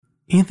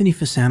Anthony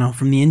Fasano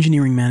from the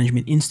Engineering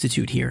Management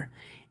Institute here.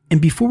 And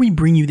before we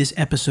bring you this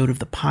episode of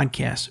the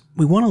podcast,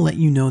 we want to let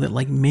you know that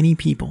like many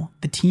people,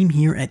 the team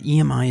here at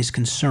EMI is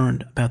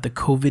concerned about the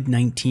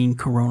COVID-19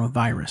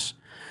 coronavirus.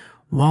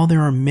 While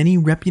there are many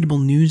reputable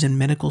news and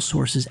medical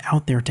sources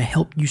out there to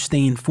help you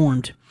stay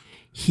informed,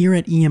 here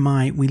at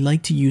EMI, we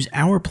like to use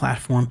our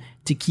platform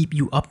to keep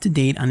you up to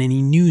date on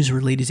any news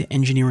related to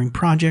engineering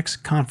projects,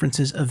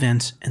 conferences,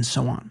 events, and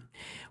so on.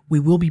 We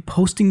will be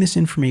posting this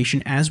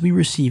information as we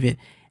receive it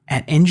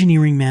at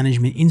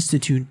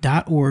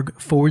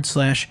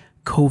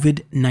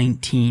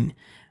engineeringmanagementinstitute.org/COVID-19.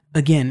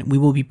 Again, we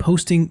will be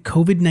posting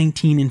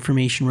COVID-19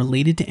 information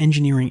related to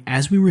engineering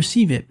as we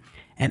receive it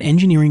at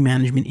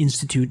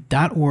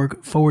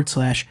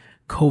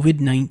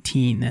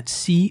engineeringmanagementinstitute.org/COVID-19.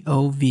 That's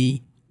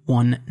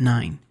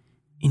COV19.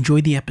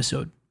 Enjoy the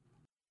episode.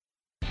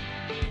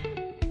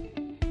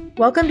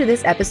 Welcome to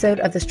this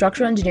episode of the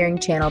Structural Engineering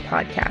Channel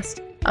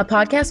podcast, a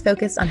podcast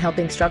focused on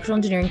helping structural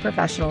engineering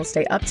professionals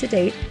stay up to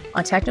date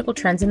on technical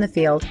trends in the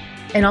field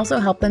and also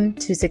help them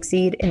to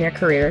succeed in their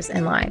careers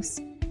and lives.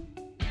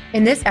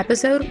 In this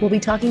episode, we'll be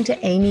talking to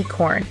Amy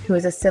Korn, who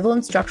is a civil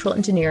and structural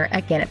engineer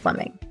at Gannett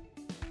Fleming.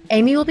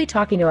 Amy will be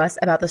talking to us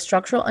about the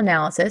structural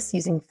analysis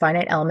using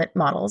finite element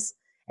models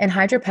and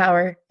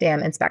hydropower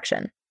dam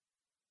inspection.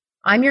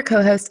 I'm your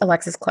co-host,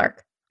 Alexis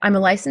Clark. I'm a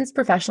licensed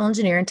professional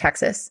engineer in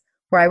Texas,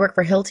 where I work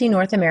for Hilti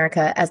North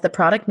America as the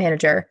product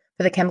manager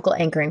for the chemical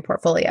anchoring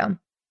portfolio.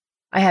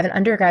 I have an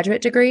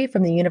undergraduate degree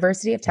from the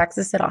University of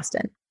Texas at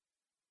Austin.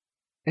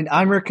 And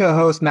I'm your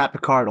co-host, Matt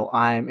Picardle.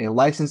 I'm a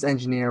licensed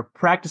engineer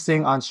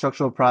practicing on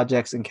structural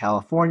projects in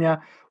California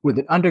with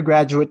an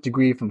undergraduate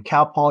degree from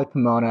Cal Poly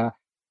Pomona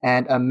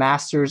and a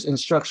master's in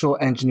structural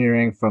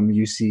engineering from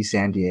UC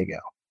San Diego.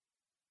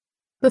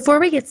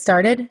 Before we get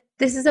started,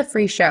 this is a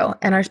free show,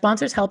 and our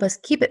sponsors help us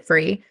keep it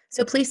free,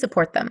 so please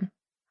support them.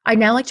 I'd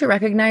now like to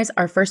recognize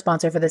our first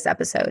sponsor for this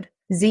episode,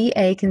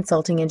 ZA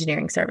Consulting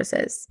Engineering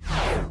Services.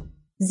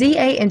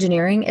 ZA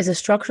Engineering is a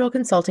structural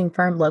consulting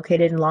firm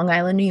located in Long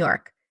Island, New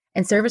York,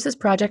 and services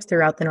projects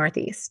throughout the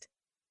Northeast.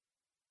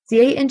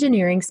 ZA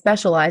Engineering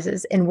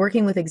specializes in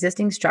working with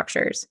existing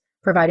structures,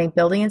 providing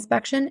building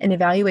inspection and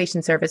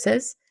evaluation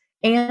services,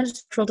 and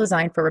structural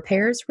design for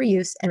repairs,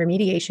 reuse, and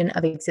remediation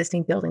of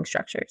existing building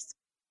structures.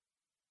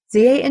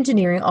 ZA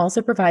Engineering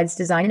also provides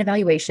design and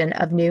evaluation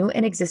of new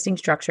and existing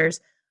structures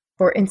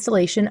for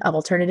installation of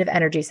alternative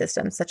energy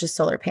systems such as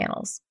solar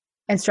panels,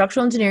 and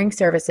structural engineering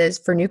services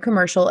for new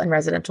commercial and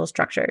residential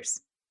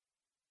structures.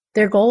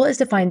 Their goal is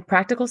to find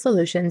practical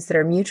solutions that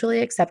are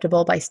mutually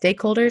acceptable by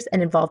stakeholders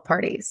and involved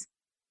parties.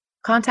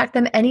 Contact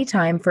them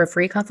anytime for a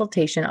free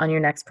consultation on your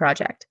next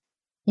project.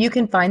 You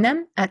can find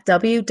them at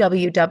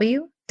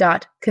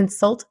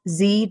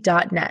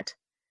www.consultz.net.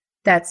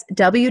 That's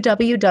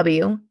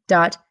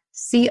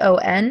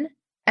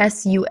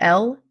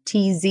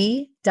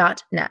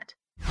www.consultz.net.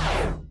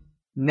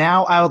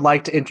 Now I would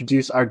like to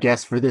introduce our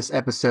guest for this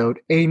episode,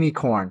 Amy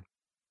Korn.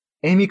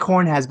 Amy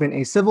Korn has been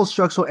a civil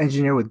structural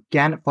engineer with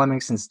Gannett Fleming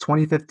since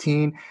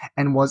 2015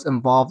 and was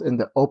involved in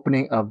the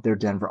opening of their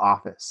Denver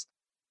office.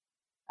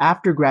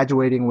 After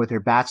graduating with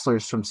her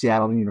bachelor's from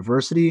Seattle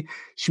University,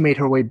 she made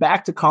her way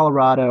back to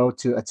Colorado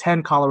to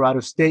attend Colorado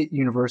State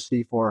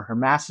University for her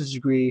master's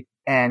degree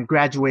and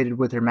graduated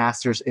with her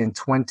master's in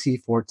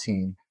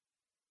 2014.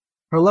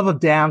 Her love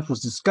of dams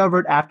was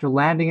discovered after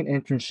landing an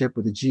internship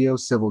with the Geo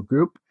Civil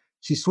Group.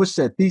 She switched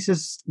to a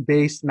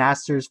thesis-based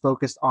master's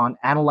focused on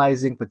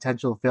analyzing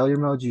potential failure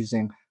modes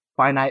using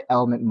finite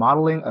element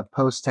modeling of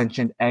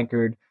post-tension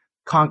anchored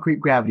concrete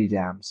gravity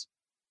dams.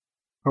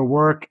 Her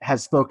work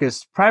has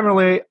focused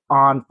primarily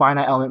on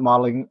finite element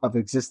modeling of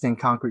existing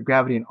concrete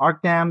gravity and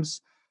arc dams,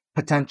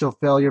 potential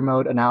failure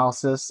mode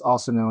analysis,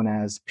 also known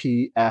as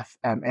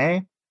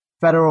PFMA,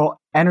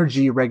 Federal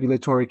Energy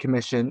Regulatory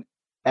Commission,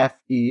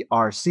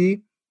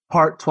 FERC,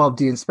 Part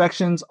 12D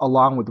inspections,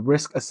 along with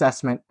risk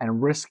assessment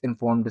and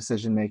risk-informed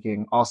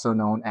decision-making, also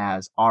known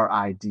as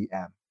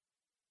RIDM.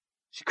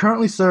 She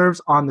currently serves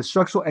on the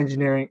Structural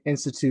Engineering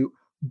Institute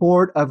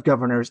Board of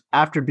Governors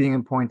after being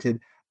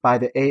appointed by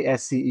the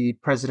ASCE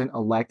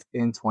President-elect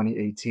in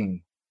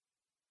 2018.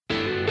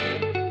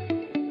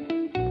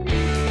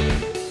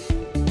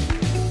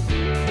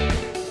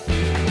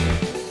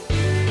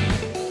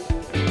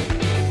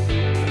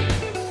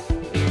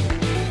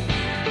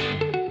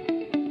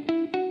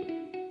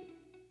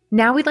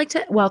 Now we'd like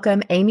to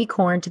welcome Amy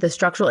Korn to the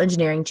Structural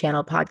Engineering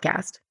Channel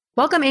podcast.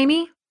 Welcome,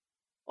 Amy.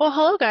 Well,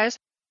 hello, guys.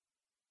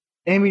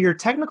 Amy, your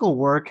technical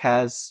work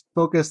has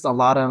focused a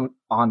lot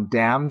on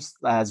dams,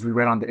 as we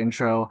read on the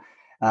intro.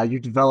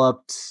 You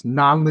developed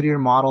nonlinear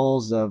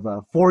models of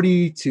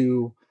 40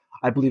 to,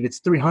 I believe it's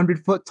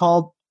 300 foot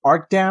tall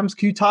arc dams.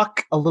 Can you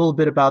talk a little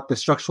bit about the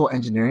structural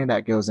engineering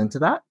that goes into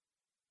that?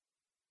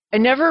 I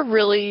never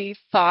really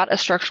thought a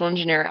structural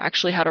engineer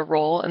actually had a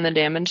role in the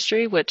dam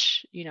industry,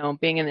 which,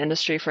 being in the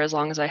industry for as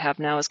long as I have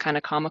now is kind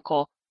of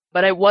comical.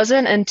 But it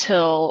wasn't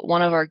until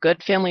one of our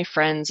good family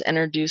friends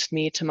introduced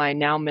me to my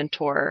now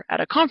mentor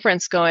at a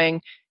conference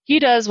going, he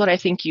does what I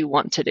think you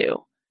want to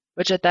do,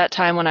 which at that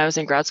time when I was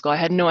in grad school, I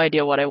had no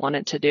idea what I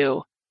wanted to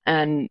do.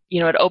 And,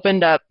 it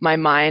opened up my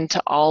mind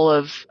to all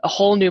of a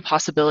whole new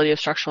possibility of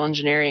structural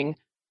engineering.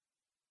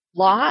 A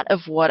lot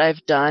of what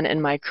I've done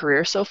in my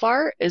career so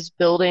far is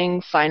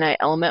building finite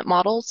element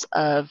models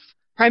of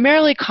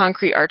primarily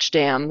concrete arch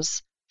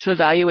dams to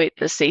evaluate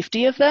the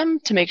safety of them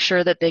to make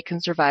sure that they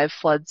can survive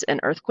floods and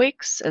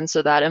earthquakes. And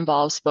so that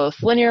involves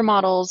both linear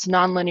models,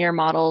 nonlinear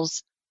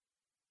models.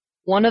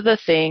 One of the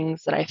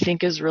things that I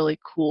think is really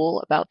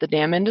cool about the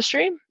dam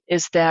industry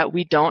is that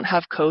we don't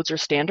have codes or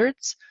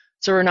standards.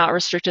 So we're not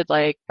restricted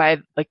by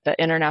the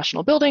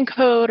International Building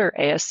Code or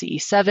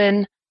ASCE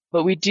 7,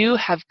 but we do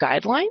have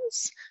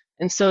guidelines.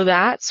 And so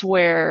that's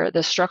where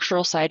the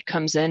structural side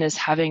comes in, is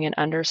having an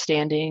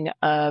understanding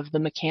of the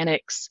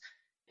mechanics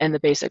and the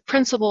basic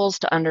principles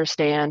to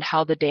understand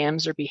how the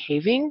dams are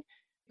behaving,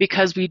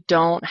 because we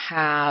don't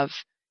have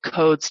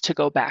codes to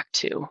go back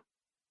to.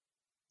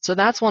 So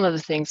that's one of the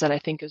things that I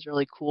think is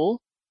really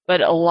cool.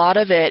 But a lot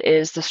of it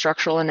is the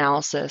structural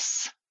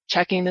analysis,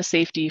 checking the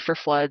safety for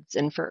floods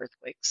and for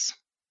earthquakes.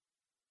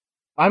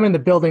 I'm in the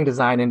building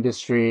design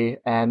industry,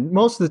 and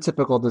most of the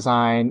typical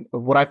design,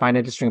 what I find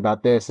interesting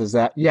about this is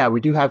that, yeah,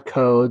 we do have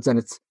codes, and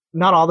it's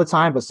not all the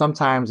time, but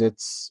sometimes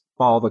it's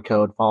follow the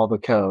code, follow the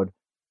code.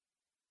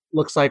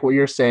 Looks like what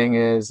you're saying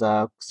is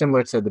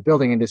similar to the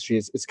building industry.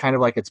 It's kind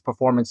of like it's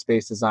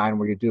performance-based design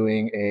where you're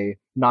doing a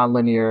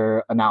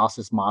nonlinear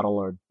analysis model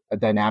or a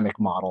dynamic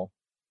model.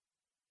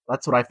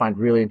 That's what I find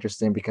really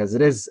interesting, because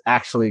it is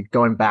actually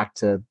going back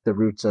to the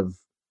roots of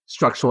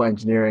structural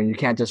engineering. You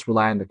can't just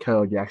rely on the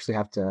code. You actually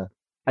have to,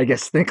 I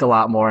guess, think a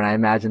lot more, and I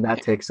imagine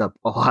that takes up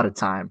a lot of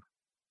time.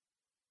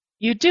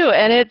 You do,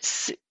 and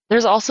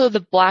there's also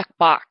the black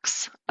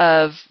box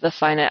of the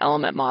finite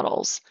element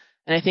models.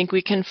 And I think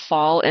we can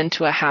fall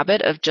into a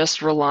habit of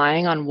just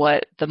relying on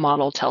what the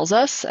model tells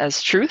us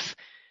as truth.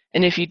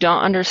 And if you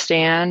don't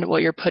understand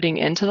what you're putting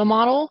into the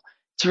model,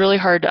 it's really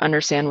hard to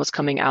understand what's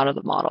coming out of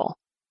the model.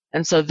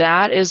 And so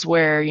that is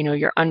where,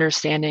 your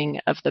understanding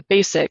of the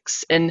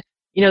basics, and,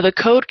 the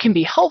code can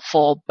be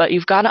helpful, but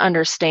you've got to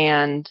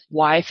understand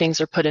why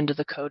things are put into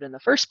the code in the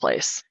first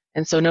place.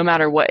 And so no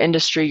matter what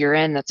industry you're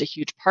in, that's a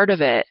huge part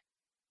of it.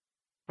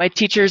 My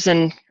teachers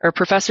or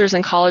professors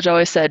in college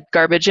always said,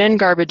 garbage in,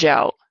 garbage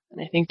out.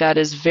 And I think that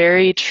is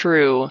very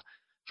true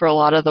for a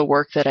lot of the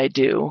work that I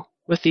do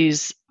with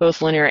these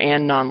both linear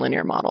and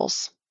nonlinear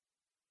models.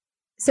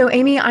 So,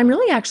 Amy, I'm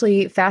really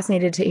actually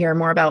fascinated to hear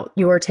more about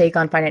your take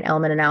on finite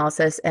element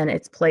analysis and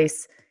its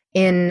place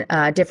in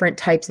different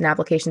types and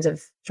applications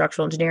of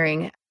structural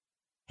engineering.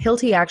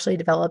 Hilti actually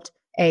developed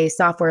a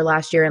software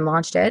last year and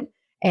launched it.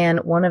 And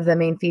one of the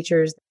main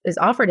features is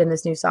offered in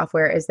this new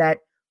software is that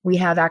we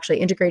have actually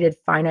integrated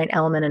finite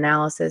element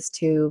analysis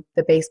to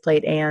the base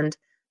plate and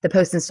the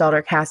post-installed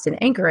or cast in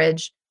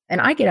anchorage.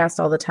 And I get asked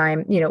all the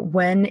time,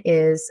 when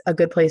is a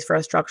good place for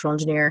a structural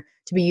engineer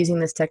to be using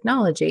this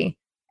technology?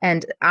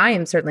 And I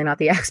am certainly not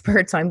the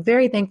expert, so I'm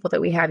very thankful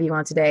that we have you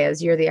on today,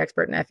 as you're the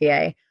expert in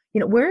FEA.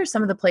 Where are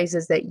some of the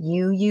places that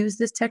you use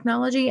this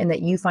technology and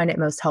that you find it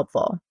most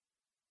helpful?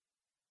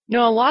 A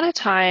lot of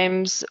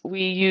times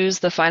we use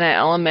the finite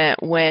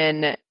element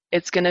when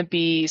it's going to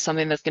be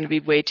something that's going to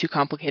be way too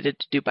complicated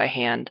to do by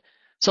hand.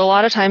 So a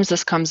lot of times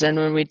this comes in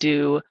when we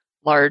do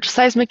large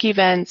seismic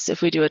events,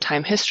 if we do a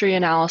time history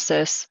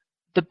analysis.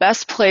 The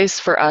best place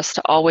for us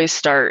to always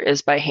start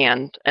is by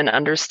hand and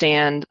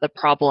understand the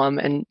problem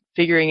and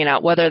figuring it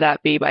out, whether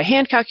that be by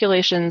hand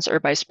calculations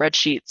or by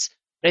spreadsheets.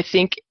 But I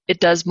think it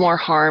does more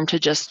harm to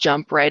just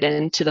jump right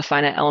into the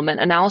finite element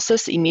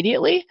analysis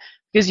immediately,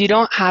 because you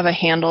don't have a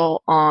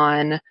handle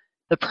on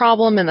the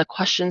problem and the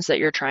questions that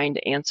you're trying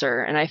to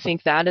answer. And I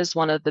think that is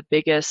one of the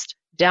biggest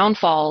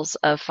downfalls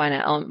of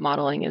finite element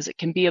modeling, is it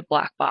can be a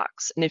black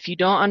box. And if you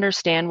don't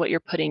understand what you're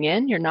putting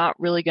in, you're not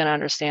really going to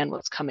understand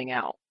what's coming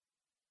out.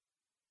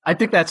 I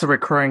think that's a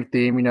recurring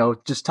theme,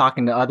 just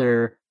talking to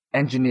other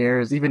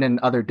engineers, even in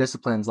other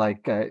disciplines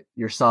like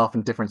yourself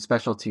and different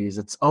specialties.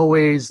 It's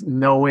always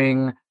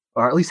knowing,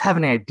 or at least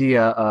having an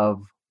idea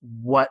of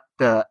what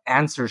the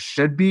answer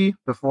should be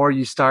before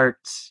you start,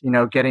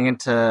 getting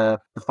into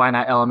the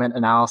finite element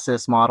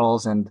analysis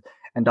models and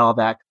all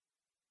that.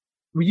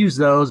 We use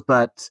those,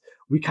 but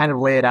we kind of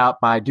lay it out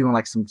by doing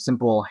like some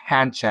simple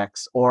hand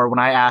checks. Or when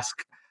I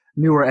ask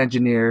newer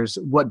engineers,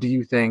 what do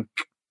you think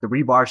the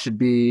rebar should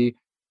be?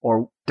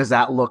 Or does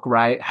that look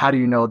right? How do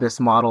you know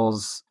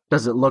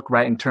does it look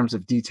right in terms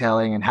of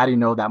detailing? And how do you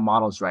know that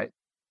model's right?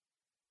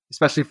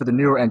 Especially for the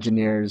newer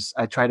engineers,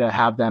 I try to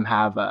have them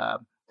have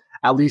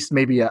at least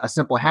maybe a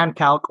simple hand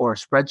calc or a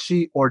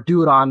spreadsheet, or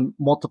do it on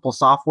multiple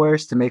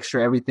softwares to make sure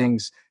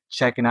everything's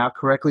checking out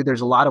correctly.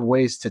 There's a lot of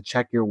ways to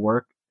check your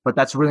work, but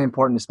that's really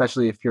important,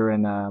 especially if you're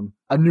in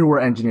a newer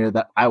engineer,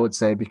 that I would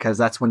say, because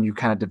that's when you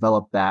kind of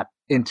develop that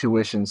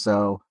intuition.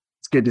 So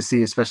it's good to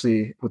see,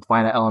 especially with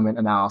finite element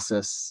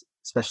analysis,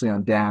 especially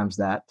on dams,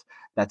 that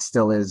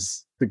still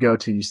is the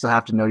go-to. You still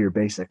have to know your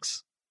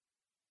basics.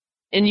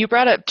 And you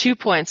brought up 2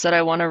 points that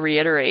I want to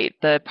reiterate: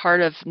 the part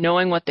of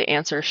knowing what the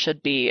answer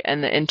should be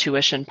and the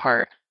intuition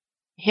part.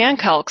 Hand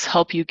calcs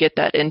help you get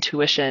that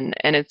intuition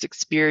and its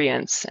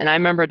experience. And I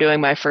remember doing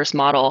my first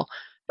model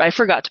I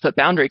forgot to put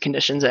boundary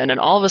conditions in, and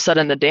all of a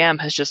sudden the dam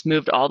has just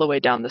moved all the way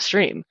down the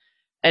stream.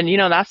 And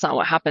that's not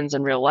what happens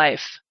in real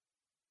life.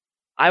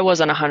 I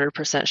wasn't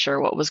 100% sure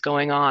what was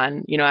going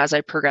on, as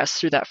I progressed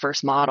through that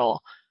first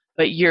model.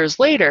 But years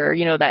later,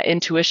 that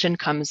intuition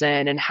comes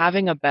in, and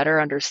having a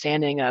better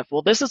understanding of,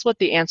 well, this is what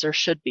the answer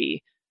should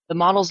be. The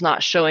model's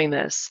not showing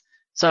this.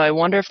 So I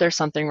wonder if there's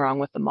something wrong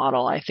with the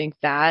model. I think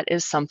that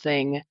is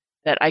something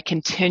that I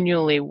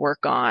continually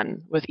work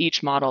on with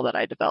each model that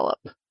I develop.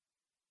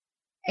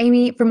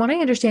 Amy, from what I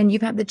understand,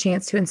 you've had the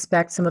chance to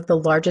inspect some of the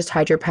largest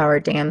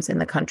hydropower dams in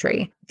the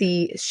country.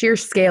 The sheer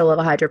scale of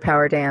a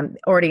hydropower dam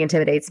already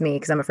intimidates me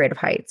because I'm afraid of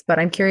heights. But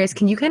I'm curious,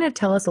 can you kind of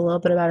tell us a little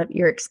bit about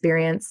your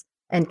experience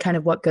and kind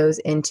of what goes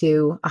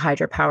into a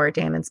hydropower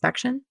dam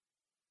inspection?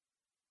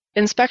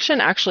 Inspection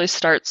actually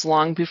starts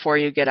long before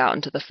you get out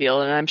into the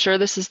field, and I'm sure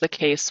this is the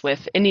case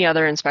with any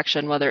other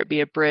inspection, whether it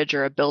be a bridge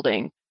or a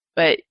building.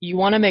 But you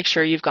want to make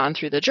sure you've gone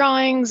through the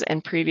drawings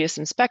and previous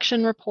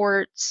inspection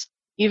reports,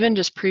 even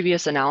just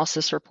previous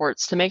analysis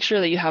reports, to make sure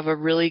that you have a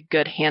really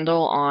good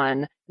handle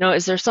on,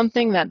 is there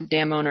something that the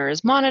dam owner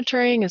is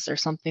monitoring? Is there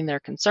something they're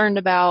concerned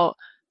about?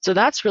 So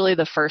that's really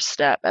the first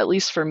step, at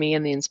least for me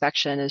in the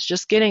inspection, is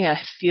just getting a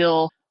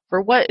feel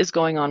for what is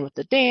going on with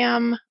the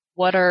dam,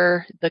 what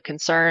are the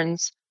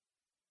concerns.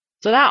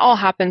 So that all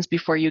happens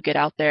before you get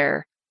out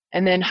there.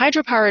 And then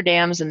hydropower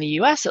dams in the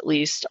US, at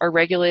least, are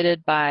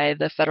regulated by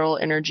the Federal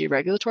Energy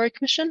Regulatory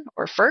Commission,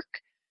 or FERC.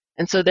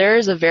 And so there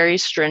is a very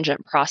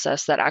stringent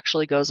process that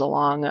actually goes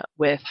along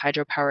with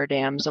hydropower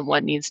dams and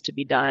what needs to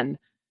be done.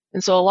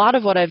 And so a lot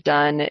of what I've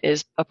done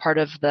is a part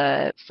of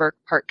the FERC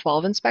Part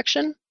 12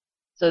 inspection.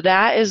 So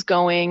that is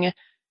going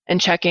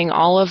and checking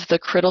all of the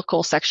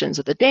critical sections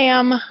of the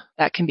dam.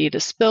 That can be the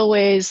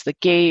spillways, the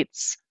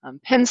gates,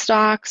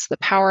 penstocks, the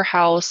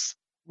powerhouse.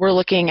 We're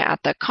looking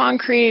at the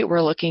concrete.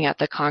 We're looking at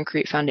the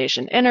concrete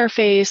foundation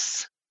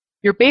interface.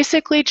 You're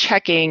basically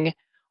checking,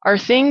 are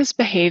things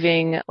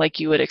behaving like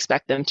you would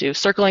expect them to?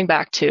 Circling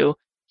back to,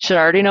 should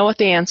already know what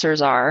the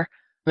answers are.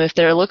 If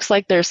there looks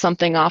like there's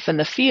something off in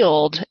the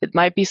field, it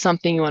might be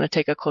something you want to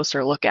take a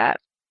closer look at.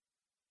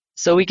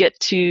 So we get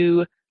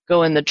to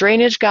go in the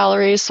drainage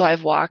galleries. So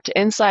I've walked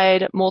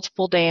inside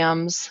multiple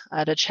dams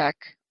to check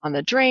on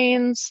the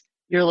drains.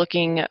 You're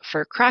looking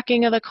for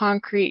cracking of the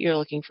concrete. You're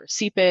looking for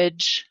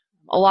seepage.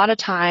 A lot of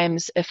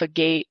times, if a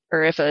gate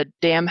or if a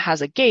dam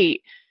has a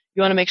gate,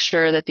 you want to make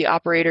sure that the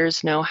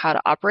operators know how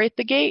to operate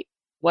the gate,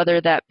 whether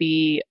that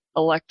be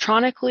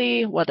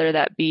electronically, whether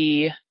that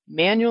be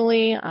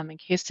manually, in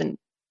case an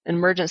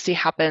emergency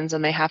happens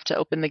and they have to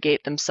open the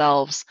gate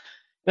themselves.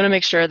 You want to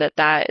make sure that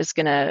that is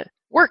going to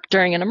work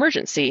during an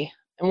emergency.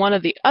 And one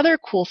of the other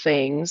cool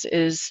things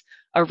is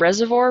a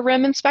reservoir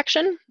rim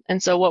inspection.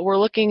 And so what we're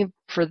looking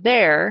for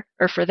there,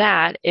 or for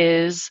that,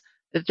 is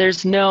that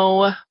there's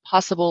no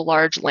possible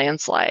large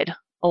landslide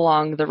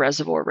along the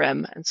reservoir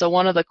rim. And so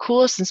one of the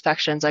coolest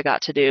inspections I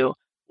got to do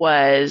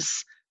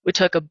was we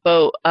took a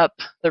boat up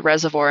the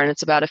reservoir, and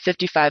it's about a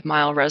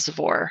 55-mile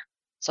reservoir.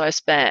 So I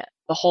spent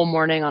the whole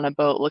morning on a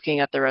boat looking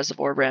at the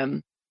reservoir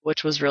rim,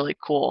 which was really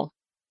cool.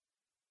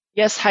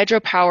 Yes,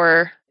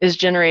 hydropower is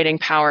generating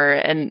power,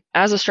 and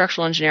as a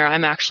structural engineer,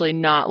 I'm actually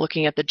not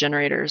looking at the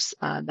generators.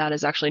 That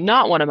is actually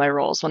not one of my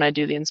roles when I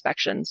do the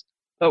inspections.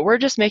 But we're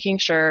just making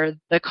sure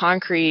the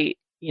concrete,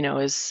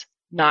 is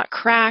not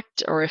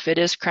cracked, or if it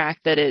is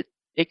cracked, that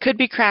it could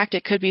be cracked,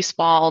 it could be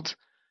spalled,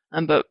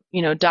 but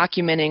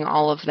documenting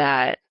all of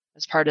that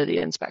as part of the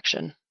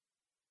inspection.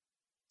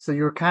 So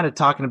you were kind of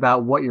talking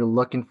about what you're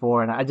looking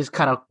for, and I just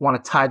kind of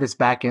want to tie this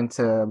back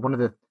into one of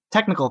the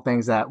technical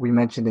things that we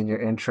mentioned in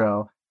your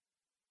intro.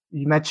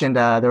 You mentioned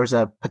there was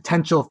a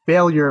potential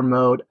failure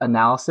mode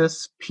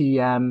analysis,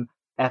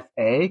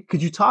 PMFA.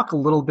 Could you talk a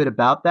little bit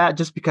about that?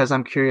 Just because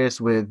I'm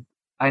curious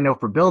I know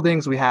for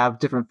buildings we have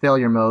different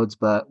failure modes,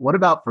 but what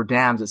about for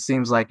dams? It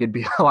seems like it'd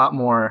be a lot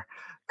more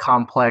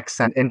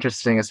complex and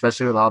interesting,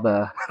 especially with all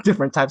the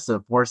different types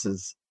of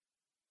forces.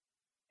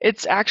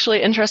 It's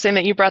actually interesting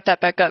that you brought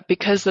that back up,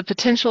 because the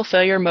potential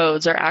failure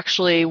modes are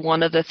actually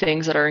one of the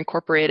things that are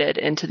incorporated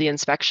into the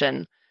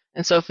inspection.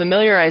 And so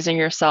familiarizing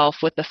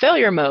yourself with the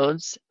failure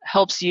modes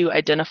helps you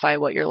identify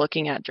what you're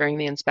looking at during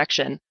the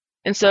inspection.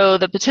 And so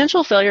the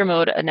potential failure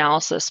mode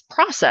analysis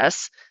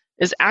process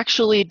is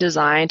actually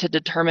designed to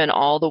determine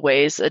all the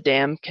ways a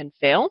dam can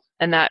fail.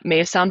 And that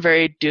may sound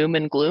very doom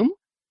and gloom,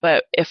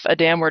 but if a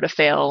dam were to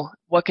fail,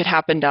 what could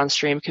happen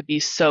downstream could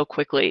be so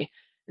quickly.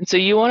 And so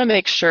you want to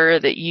make sure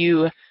that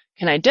you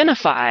can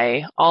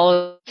identify all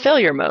of the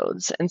failure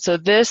modes. And so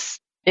this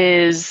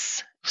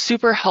is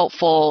super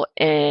helpful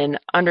in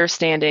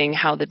understanding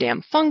how the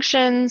dam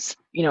functions.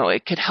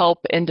 It could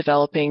help in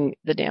developing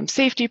the dam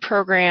safety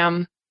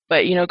program.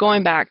 But,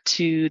 going back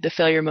to the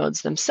failure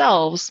modes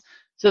themselves,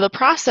 so the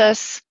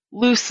process,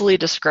 loosely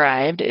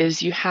described,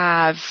 is you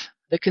have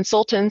the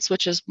consultants,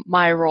 which is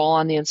my role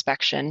on the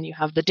inspection. You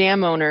have the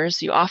dam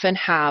owners. You often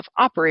have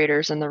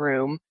operators in the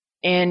room.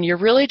 And you're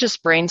really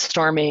just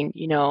brainstorming,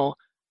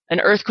 an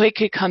earthquake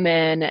could come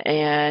in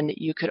and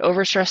you could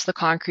overstress the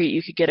concrete.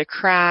 You could get a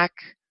crack,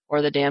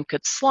 or the dam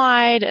could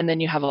slide, and then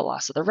you have a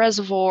loss of the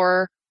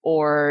reservoir.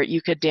 or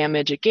you could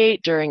damage a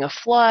gate during a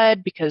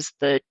flood because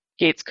the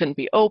gates couldn't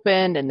be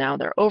opened and now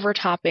they're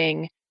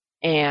overtopping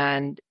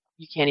and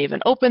you can't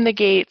even open the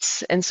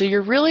gates. And so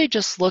you're really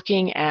just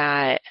looking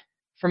at,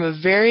 from a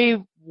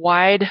very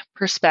wide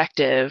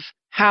perspective,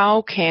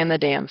 how can the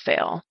dam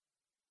fail?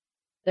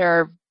 There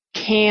are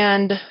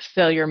canned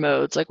failure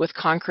modes. Like with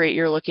concrete,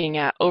 you're looking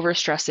at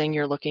overstressing,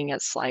 you're looking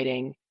at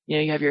sliding.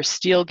 You have your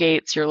steel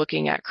gates, you're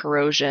looking at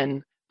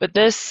corrosion. But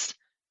this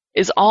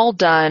is all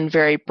done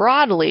very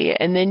broadly,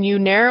 and then you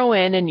narrow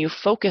in and you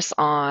focus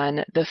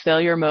on the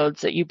failure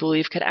modes that you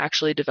believe could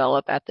actually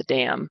develop at the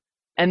dam.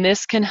 And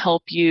this can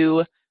help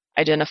you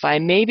identify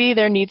maybe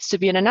there needs to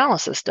be an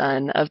analysis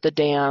done of the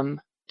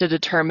dam to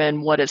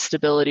determine what its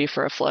stability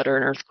for a flood or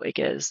an earthquake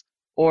is.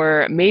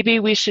 Or maybe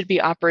we should be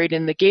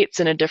operating the gates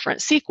in a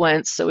different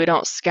sequence so we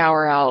don't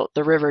scour out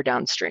the river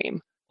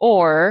downstream.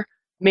 Or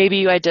maybe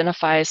you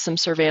identify some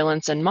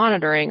surveillance and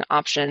monitoring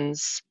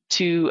options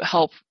to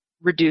help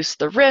reduce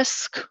the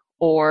risk,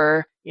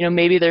 or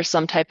maybe there's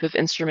some type of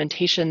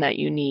instrumentation that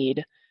you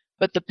need.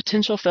 But the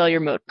potential failure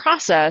mode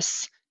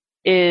process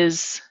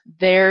is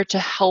there to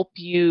help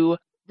you,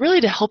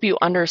 really to help you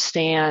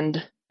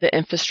understand the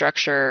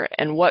infrastructure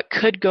and what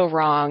could go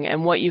wrong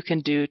and what you can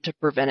do to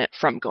prevent it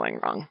from going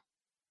wrong.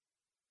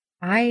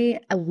 I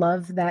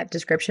love that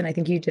description. I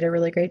think you did a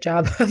really great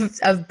job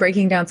of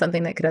breaking down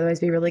something that could otherwise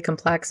be really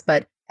complex.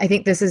 But I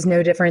think this is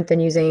no different than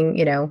using,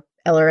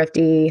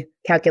 LRFD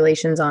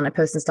calculations on a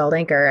post-installed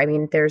anchor. I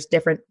mean, there's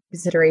different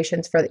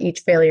considerations for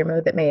each failure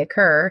mode that may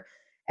occur.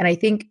 And I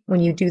think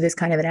when you do this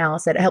kind of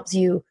analysis, it helps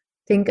you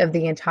think of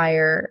the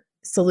entire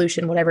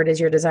solution, whatever it is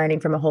you're designing,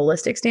 from a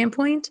holistic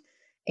standpoint,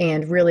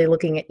 and really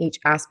looking at each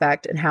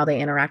aspect and how they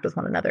interact with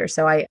one another.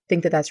 So I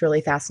think that that's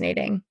really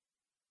fascinating.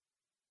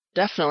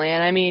 Definitely.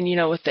 And I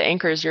mean, with the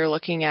anchors you're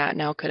looking at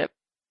now,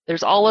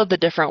 there's all of the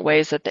different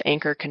ways that the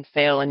anchor can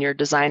fail, and you're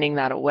designing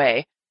that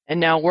away. And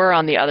now we're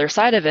on the other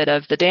side of it,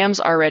 of the dam's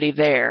already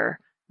there.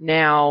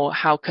 Now,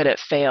 how could it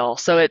fail?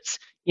 So it's,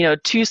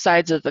 two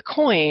sides of the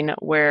coin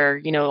where,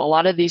 a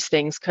lot of these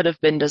things could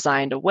have been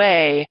designed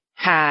away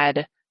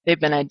had they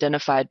been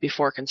identified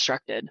before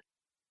constructed.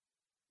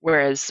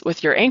 Whereas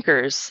with your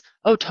anchors,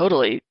 oh,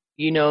 totally.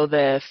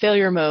 The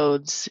failure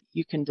modes,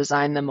 you can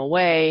design them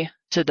away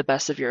to the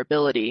best of your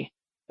ability.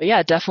 But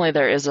yeah, definitely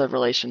there is a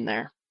relation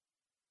there.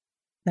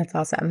 That's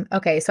awesome.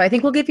 Okay, so I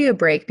think we'll give you a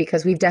break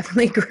because we've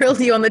definitely grilled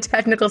you on the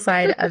technical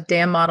side of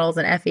dam models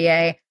and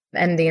FEA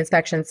and the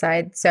inspection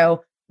side.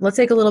 So let's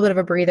take a little bit of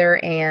a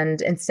breather. And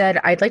instead,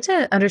 I'd like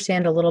to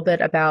understand a little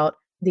bit about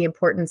the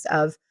importance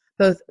of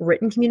both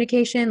written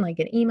communication, like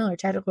an email or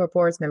technical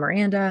reports,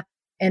 memoranda,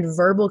 and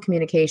verbal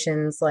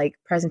communications like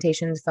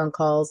presentations, phone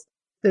calls,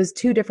 those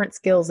two different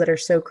skills that are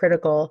so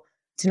critical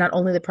to not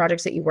only the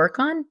projects that you work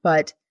on,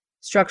 but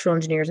structural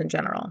engineers in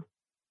general.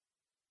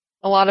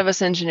 A lot of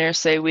us engineers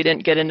say we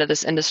didn't get into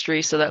this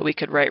industry so that we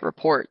could write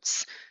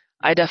reports.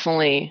 I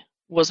definitely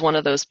was one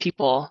of those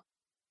people.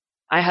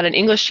 I had an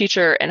English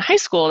teacher in high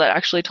school that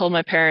actually told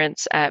my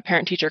parents at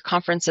parent-teacher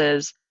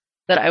conferences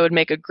that I would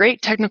make a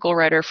great technical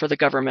writer for the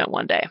government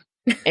one day.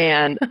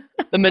 And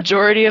the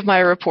majority of my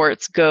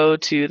reports go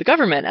to the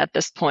government at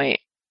this point.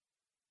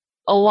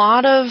 A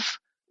lot of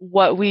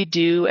what we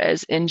do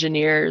as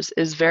engineers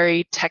is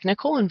very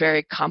technical and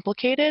very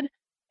complicated,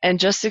 and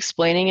just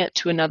explaining it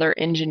to another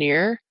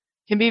engineer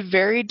can be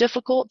very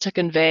difficult to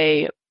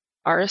convey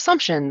our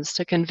assumptions,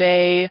 to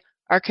convey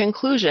our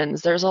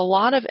conclusions. There's a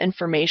lot of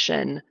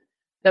information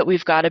that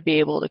we've got to be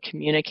able to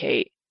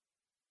communicate,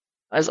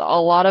 as a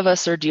lot of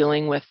us are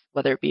dealing with,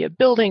 whether it be a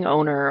building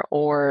owner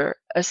or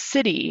a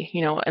city.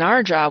 In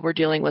our job, we're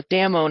dealing with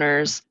dam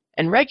owners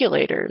and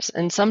regulators,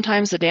 and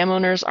sometimes the dam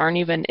owners aren't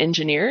even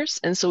engineers,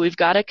 and so we've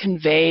got to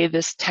convey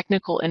this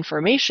technical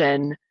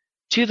information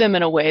to them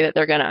in a way that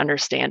they're going to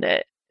understand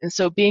it. And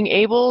so being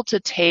able to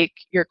take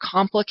your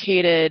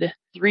complicated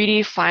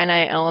 3D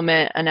finite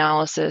element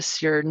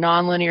analysis, your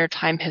nonlinear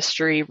time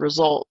history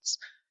results,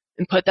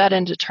 and put that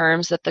into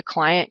terms that the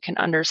client can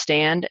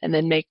understand and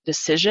then make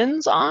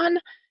decisions on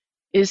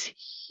is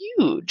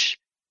huge.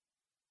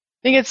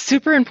 I think it's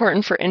super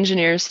important for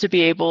engineers to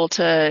be able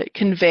to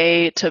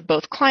convey to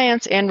both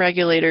clients and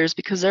regulators,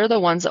 because they're the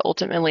ones that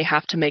ultimately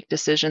have to make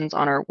decisions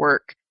on our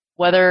work,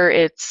 whether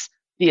it's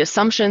the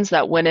assumptions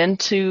that went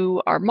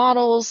into our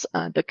models,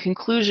 the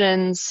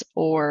conclusions,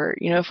 or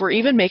if we're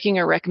even making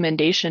a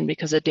recommendation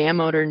because a dam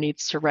owner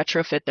needs to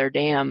retrofit their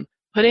dam,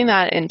 putting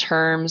that in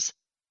terms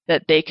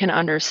that they can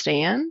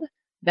understand,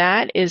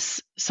 that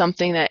is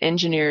something that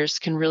engineers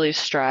can really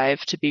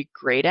strive to be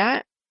great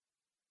at.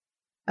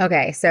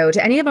 Okay, so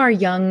to any of our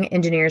young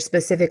engineers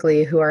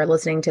specifically who are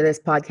listening to this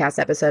podcast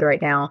episode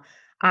right now,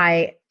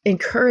 I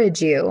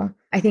encourage you.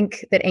 I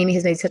think that Amy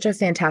has made such a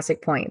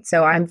fantastic point.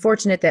 So I'm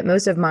fortunate that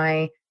most of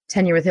my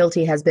tenure with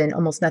Hilti has been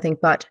almost nothing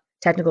but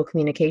technical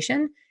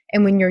communication.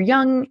 And when you're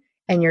young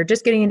and you're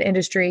just getting into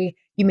industry,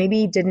 you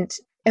maybe didn't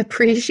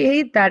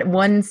appreciate that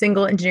one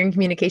single engineering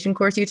communication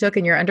course you took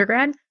in your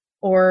undergrad,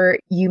 or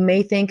you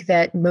may think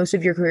that most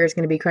of your career is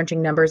going to be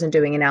crunching numbers and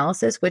doing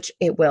analysis, which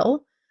it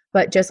will.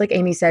 But just like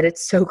Amy said,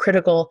 it's so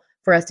critical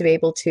for us to be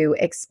able to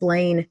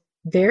explain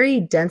very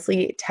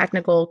densely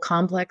technical,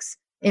 complex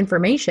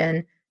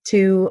information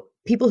to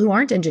people who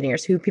aren't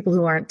engineers, people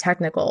who aren't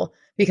technical,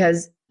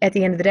 because at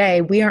the end of the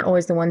day, we aren't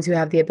always the ones who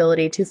have the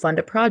ability to fund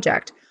a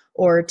project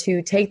or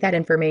to take that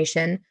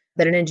information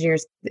that an engineer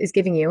is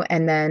giving you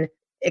and then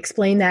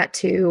explain that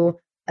to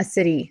a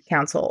city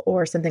council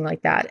or something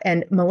like that.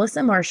 And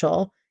Melissa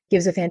Marshall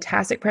gives a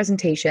fantastic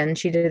presentation.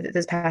 She did it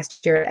this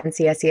past year at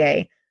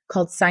NCSEA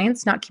called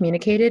Science Not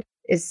Communicated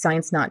is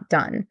Science Not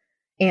Done.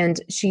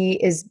 And she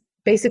is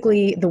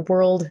basically the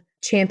world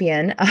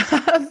champion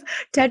of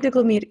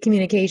technical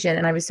communication.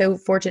 And I was so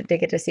fortunate to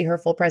get to see her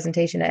full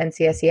presentation at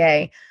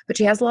NCSEA. But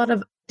she has a lot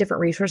of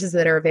different resources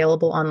that are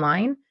available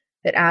online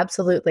that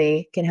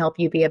absolutely can help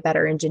you be a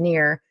better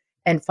engineer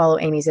and follow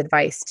Amy's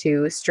advice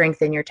to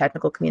strengthen your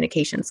technical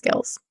communication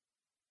skills.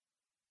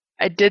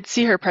 I did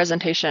see her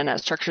presentation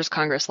at Structures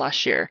Congress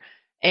last year,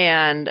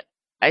 and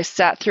I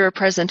sat through a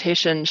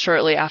presentation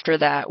shortly after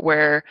that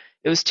where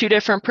it was two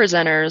different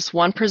presenters.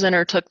 One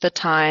presenter took the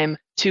time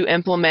to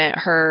implement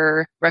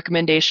her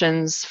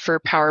recommendations for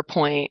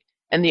PowerPoint,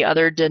 and the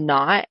other did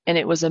not. And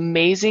it was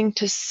amazing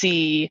to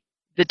see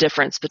the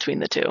difference between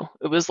the two.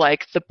 It was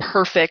like the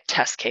perfect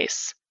test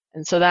case.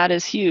 And so that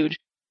is huge.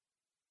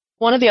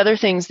 One of the other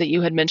things that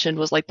you had mentioned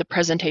was like the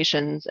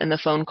presentations and the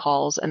phone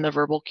calls and the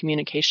verbal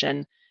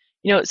communication.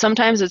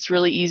 Sometimes it's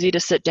really easy to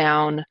sit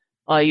down.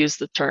 Well, I use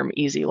the term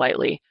easy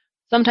lightly.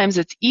 Sometimes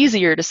it's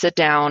easier to sit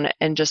down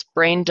and just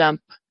brain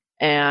dump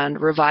and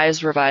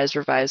revise.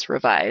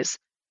 It's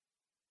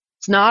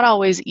not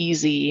always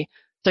easy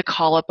to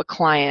call up a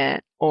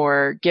client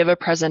or give a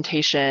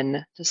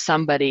presentation to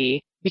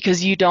somebody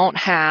because you don't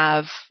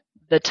have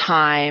the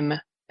time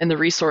and the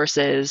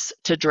resources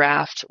to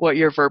draft what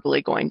you're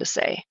verbally going to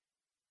say.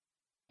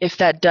 If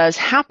that does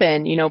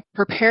happen,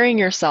 preparing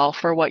yourself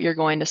for what you're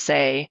going to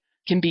say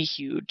can be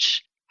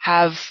huge.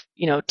 Have,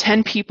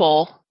 10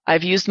 people.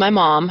 I've used my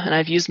mom and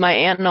I've used my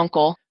aunt and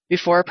uncle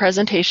before a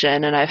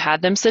presentation, and I've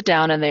had them sit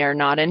down, and they are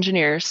not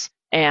engineers,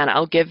 and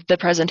I'll give the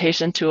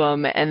presentation to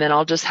them, and then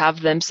I'll just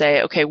have them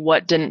say, okay,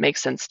 what didn't make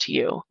sense to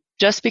you?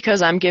 Just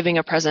because I'm giving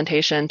a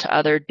presentation to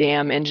other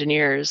damn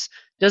engineers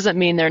doesn't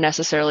mean they're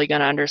necessarily going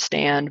to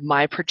understand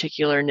my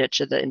particular niche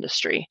of the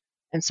industry.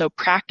 And so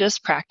practice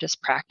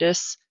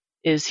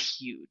is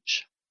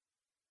huge.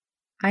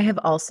 I have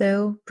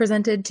also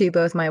presented to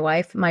both my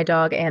wife, my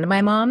dog, and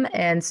my mom.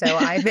 And so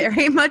I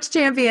very much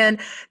champion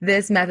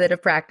this method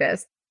of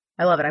practice.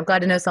 I love it. I'm glad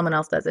to know someone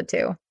else does it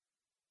too.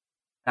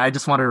 I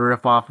just wanted to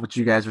riff off what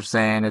you guys were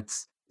saying.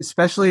 It's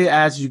especially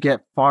as you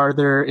get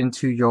farther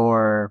into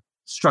your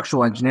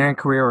structural engineering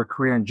career or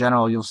career in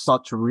general, you'll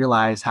start to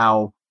realize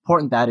how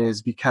important that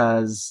is,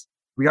 because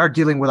we are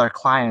dealing with our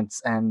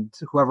clients and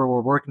whoever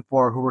we're working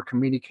for, who we're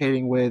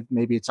communicating with.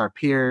 Maybe it's our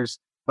peers.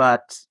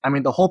 But I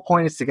mean, the whole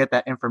point is to get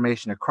that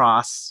information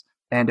across.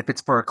 And if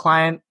it's for a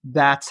client,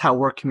 that's how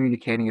we're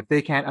communicating. If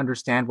they can't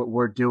understand what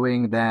we're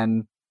doing,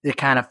 then it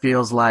kind of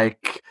feels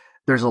like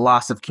there's a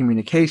loss of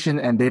communication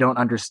and they don't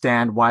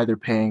understand why they're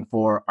paying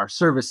for our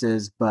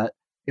services. But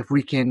if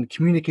we can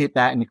communicate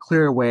that in a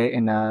clear way,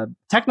 in a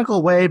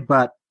technical way,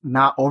 but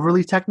not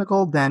overly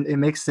technical, then it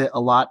makes it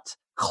a lot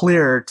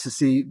clearer to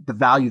see the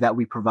value that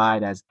we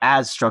provide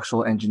as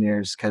structural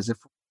engineers. Because if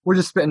we're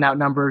just spitting out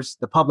numbers,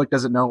 the public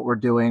doesn't know what we're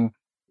doing.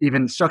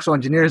 Even structural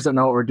engineers don't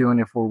know what we're doing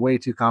if we're way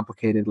too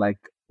complicated, like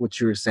what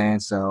you were saying.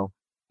 So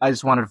I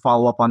just wanted to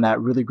follow up on that.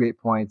 Really great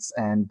points.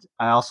 And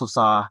I also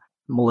saw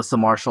Melissa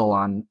Marshall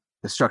on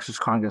the Structures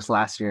Congress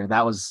last year.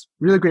 That was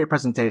really great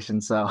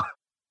presentation. So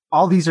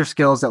all these are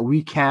skills that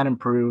we can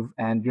improve,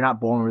 and you're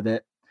not born with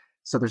it.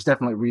 So there's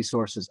definitely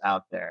resources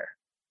out there.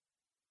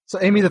 So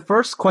Amy, the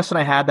first question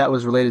I had that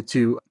was related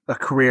to a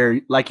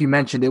career, like you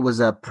mentioned, it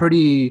was a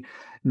pretty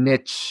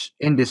niche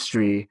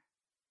industry.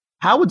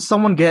 How would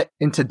someone get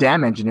into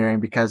dam engineering?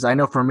 Because I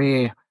know for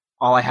me,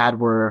 all I had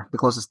the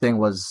closest thing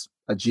was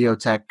a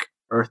geotech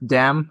earth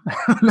dam.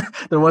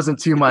 There wasn't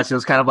too much. It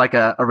was kind of like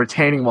a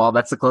retaining wall.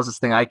 That's the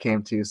closest thing I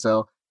came to.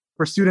 So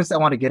for students that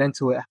want to get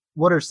into it,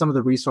 what are some of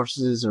the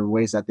resources or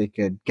ways that they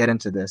could get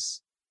into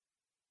this?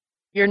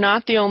 You're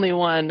not the only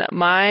one.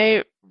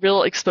 My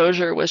real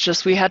exposure was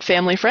just we had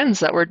family friends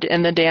that were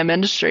in the dam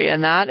industry,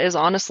 and that is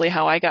honestly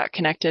how I got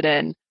connected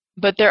in.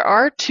 But there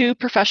are two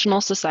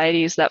professional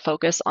societies that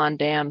focus on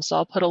dams, so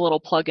I'll put a little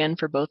plug in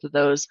for both of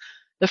those.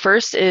 The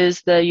first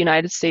is the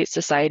United States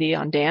Society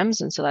on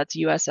Dams, and so that's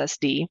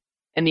USSD.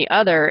 And the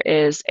other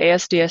is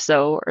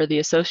ASDSO, or the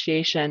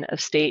Association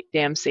of State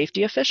Dam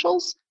Safety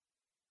Officials.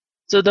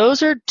 So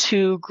those are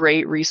two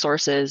great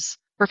resources.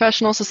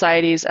 Professional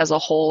societies as a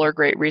whole are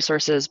great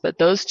resources, but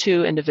those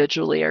two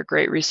individually are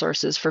great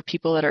resources for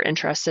people that are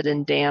interested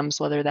in dams,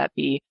 whether that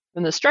be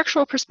from the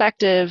structural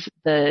perspective,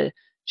 the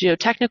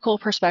geotechnical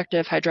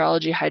perspective,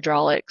 hydrology,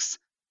 hydraulics.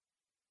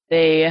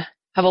 They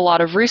have a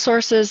lot of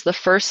resources. The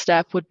first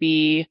step would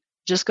be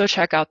just go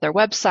check out their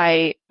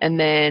website. And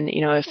then,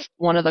 if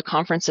one of the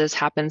conferences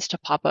happens to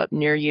pop up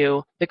near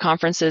you, the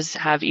conferences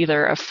have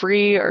either a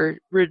free or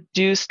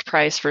reduced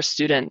price for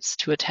students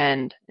to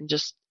attend, and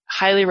just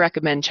highly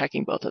recommend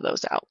checking both of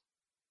those out.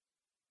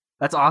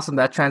 That's awesome.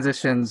 That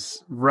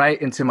transitions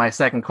right into my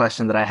second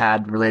question that I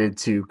had related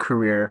to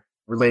career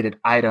related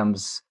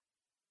items.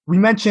 We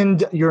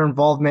mentioned your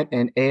involvement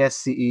in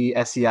ASCE,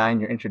 SEI in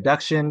your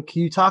introduction.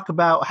 Can you talk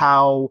about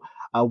how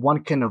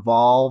one can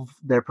evolve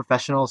their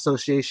professional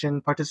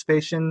association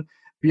participation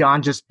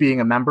beyond just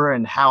being a member,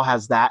 and how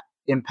has that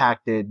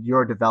impacted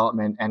your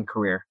development and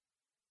career?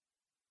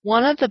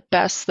 One of the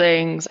best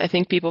things I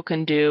think people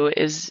can do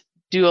is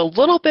do a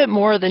little bit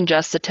more than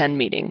just attend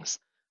meetings.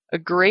 A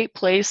great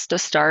place to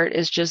start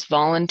is just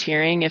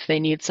volunteering if they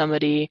need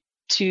somebody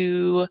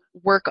to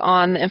work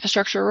on the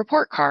infrastructure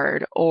report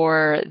card,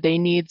 or they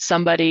need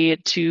somebody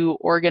to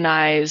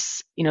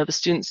organize, the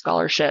student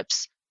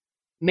scholarships.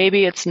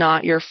 Maybe it's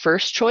not your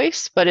first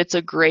choice, but it's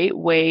a great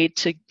way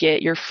to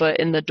get your foot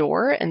in the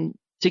door and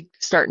to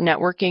start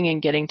networking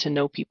and getting to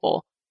know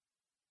people.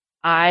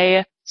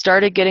 I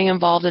started getting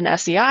involved in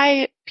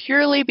SEI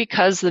purely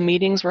because the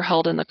meetings were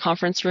held in the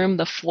conference room,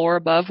 the floor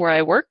above where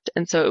I worked.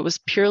 And so it was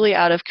purely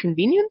out of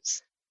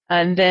convenience.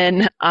 And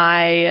then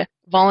I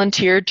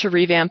volunteered to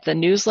revamp the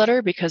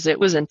newsletter because it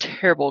was in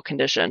terrible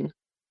condition.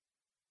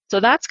 So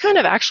that's kind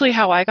of actually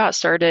how I got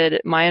started.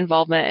 My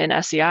involvement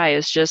in SEI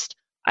is just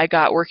I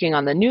got working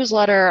on the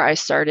newsletter. I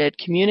started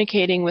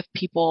communicating with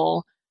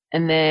people.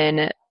 And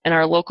then in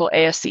our local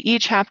ASCE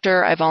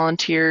chapter, I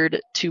volunteered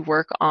to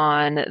work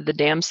on the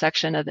dam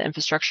section of the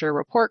infrastructure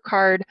report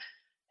card.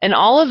 And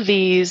all of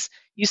these,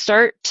 you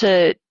start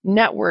to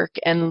network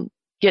and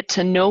get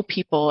to know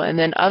people, and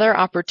then other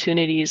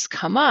opportunities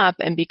come up.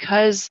 And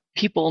because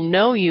people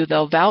know you,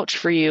 they'll vouch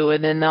for you,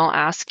 and then they'll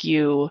ask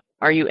you,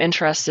 are you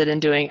interested in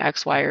doing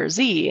X, Y, or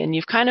Z? And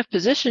you've kind of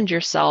positioned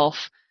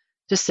yourself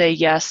to say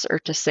yes or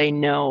to say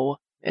no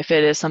if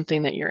it is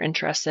something that you're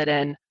interested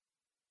in.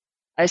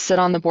 I sit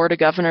on the board of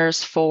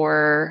governors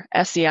for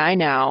SEI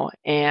now,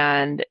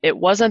 and it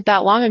wasn't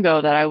that long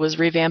ago that I was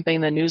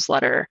revamping the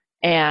newsletter.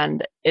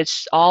 And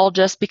it's all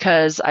just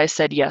because I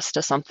said yes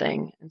to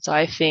something. And so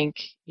I think,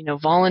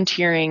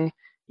 volunteering,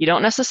 you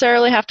don't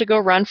necessarily have to go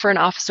run for an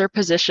officer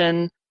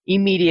position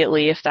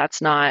immediately if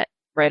that's not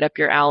right up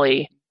your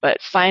alley,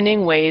 but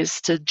finding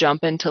ways to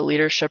jump into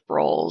leadership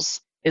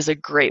roles is a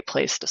great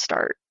place to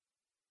start.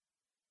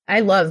 I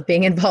love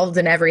being involved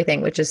in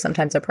everything, which is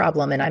sometimes a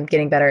problem, and I'm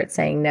getting better at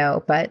saying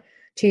no. But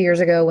 2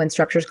 years ago, when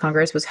Structures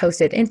Congress was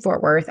hosted in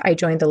Fort Worth, I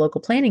joined the local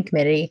planning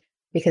committee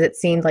because it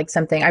seemed like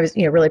something I was,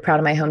 really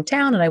proud of my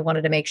hometown, and I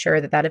wanted to make sure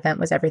that that event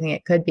was everything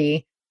it could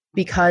be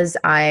because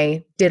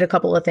I did a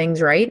couple of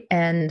things right,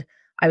 and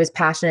I was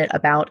passionate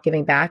about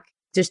giving back.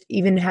 Just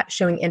even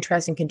showing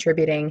interest and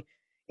contributing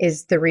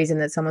is the reason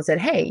that someone said,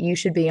 "Hey, you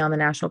should be on the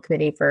National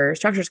Committee for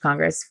Structures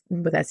Congress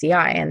with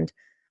SEI," and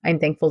I'm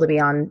thankful to be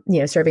on,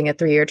 serving a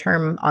 3-year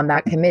term on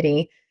that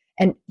committee.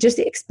 And just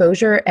the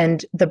exposure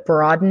and the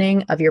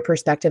broadening of your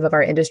perspective of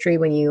our industry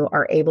when you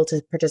are able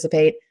to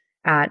participate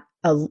at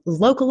a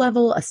local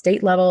level, a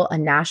state level, a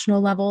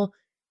national level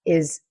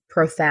is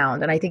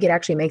profound. And I think it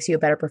actually makes you a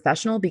better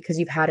professional because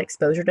you've had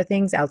exposure to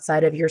things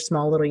outside of your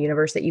small little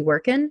universe that you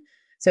work in.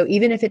 So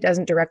even if it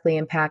doesn't directly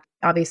impact,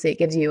 obviously it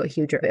gives you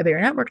a bigger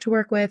network to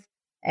work with,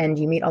 and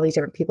you meet all these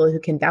different people who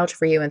can vouch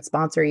for you and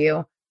sponsor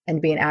you and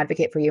be an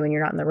advocate for you when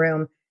you're not in the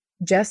room.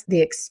 Just the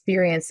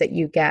experience that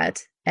you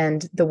get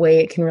and the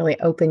way it can really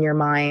open your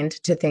mind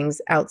to things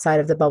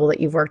outside of the bubble that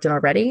you've worked in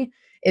already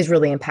is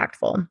really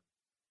impactful.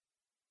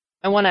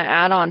 I want to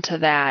add on to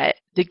that.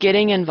 The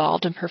getting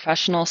involved in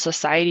professional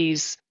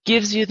societies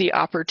gives you the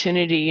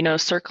opportunity,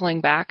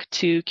 circling back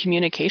to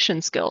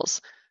communication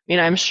skills.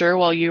 I'm sure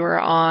while you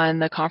were on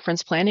the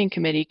conference planning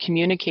committee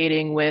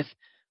communicating with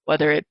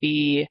whether it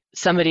be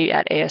somebody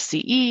at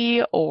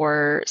ASCE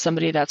or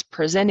somebody that's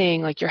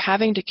presenting, like you're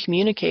having to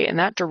communicate, and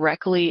that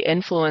directly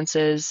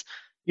influences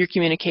your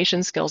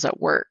communication skills at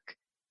work.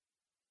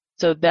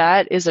 So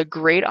that is a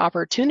great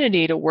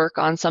opportunity to work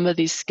on some of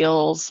these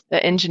skills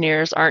that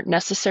engineers aren't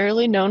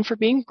necessarily known for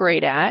being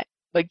great at,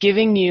 but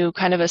giving you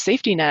kind of a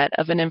safety net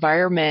of an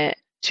environment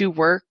to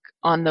work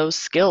on those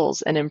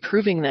skills and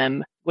improving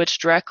them, which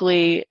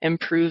directly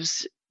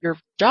improves your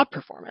job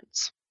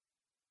performance.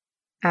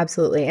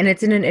 Absolutely. And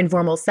it's in an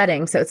informal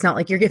setting. So it's not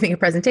like you're giving a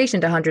presentation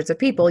to hundreds of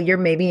people. You're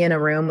maybe in a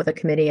room with a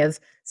committee of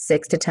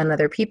 6 to 10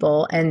 other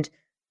people. And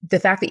the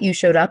fact that you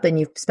showed up and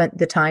you've spent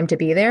the time to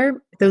be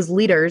there, those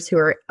leaders who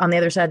are on the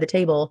other side of the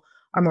table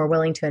are more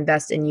willing to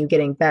invest in you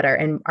getting better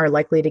and are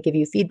likely to give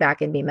you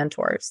feedback and be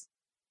mentors.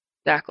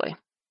 Exactly.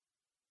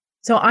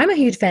 So I'm a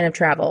huge fan of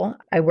travel.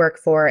 I work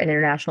for an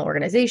international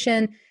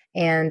organization,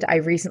 and I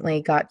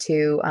recently got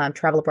to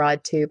travel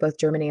abroad to both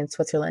Germany and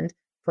Switzerland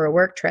for a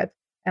work trip.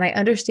 And I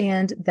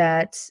understand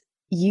that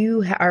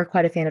you are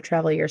quite a fan of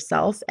travel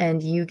yourself,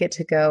 and you get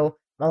to go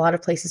a lot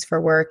of places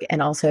for work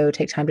and also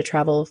take time to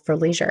travel for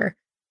leisure.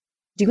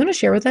 Do you want to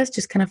share with us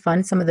just kind of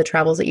fun some of the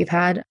travels that you've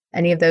had,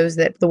 any of those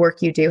that the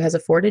work you do has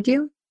afforded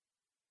you?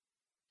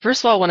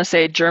 First of all, I want to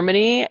say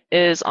Germany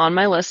is on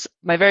my list,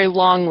 my very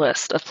long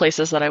list of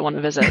places that I want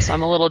to visit. So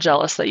I'm a little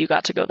jealous that you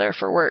got to go there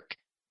for work.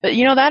 But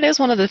that is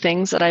one of the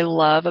things that I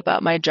love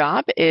about my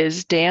job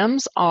is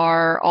dams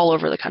are all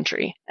over the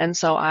country. And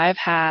so I've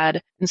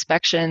had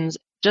inspections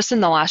just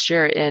in the last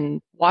year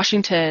in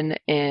Washington,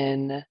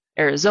 in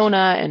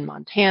Arizona, in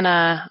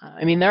Montana.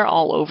 I mean, they're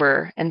all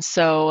over. And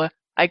so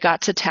I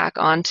got to tack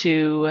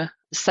onto a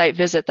site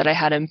visit that I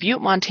had in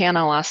Butte,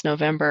 Montana last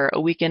November,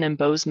 a weekend in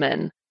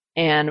Bozeman.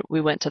 And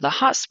we went to the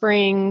hot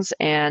springs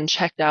and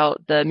checked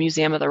out the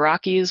Museum of the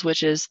Rockies,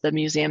 which is the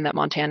museum that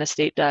Montana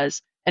State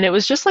does. And it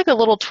was just like a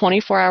little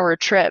 24-hour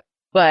trip,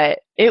 but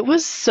it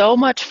was so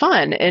much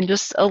fun in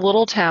just a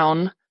little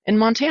town in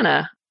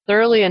Montana.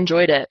 Thoroughly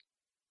enjoyed it.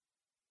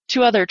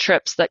 Two other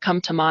trips that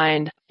come to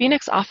mind.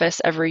 Phoenix office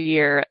every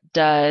year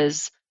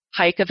does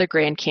hike of the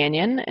Grand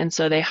Canyon. And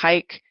so they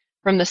hike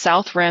from the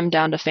South Rim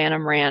down to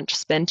Phantom Ranch,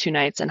 spend 2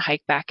 nights, and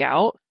hike back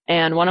out.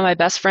 And one of my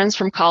best friends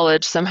from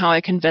college, somehow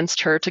I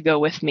convinced her to go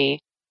with me.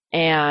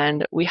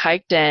 And we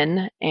hiked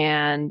in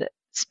and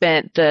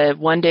spent the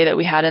one day that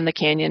we had in the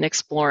canyon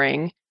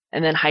exploring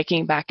and then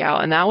hiking back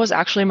out. And that was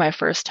actually my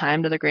first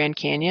time to the Grand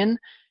Canyon.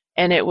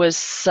 And it was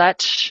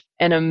such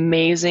an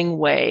amazing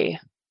way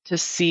to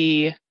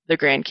see the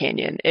Grand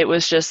Canyon. It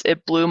was just,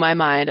 it blew my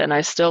mind. And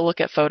I still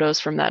look at photos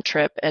from that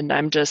trip and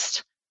I'm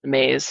just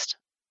amazed.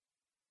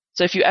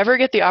 So if you ever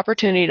get the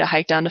opportunity to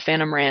hike down to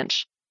Phantom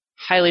Ranch,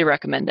 highly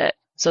recommend it.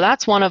 So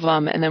that's one of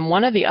them. And then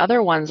one of the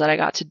other ones that I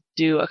got to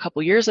do a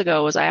couple years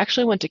ago was I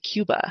actually went to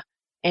Cuba.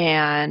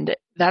 And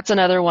that's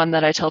another one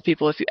that I tell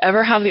people, if you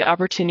ever have the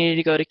opportunity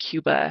to go to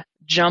Cuba,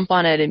 jump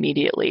on it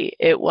immediately.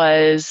 It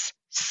was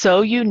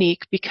so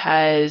unique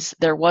because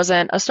there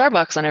wasn't a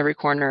Starbucks on every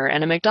corner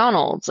and a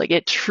McDonald's. Like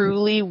it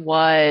truly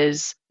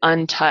was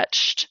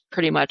untouched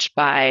pretty much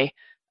by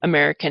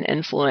American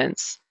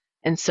influence.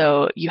 And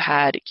so you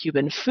had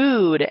Cuban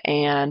food,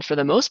 and for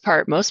the most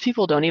part, most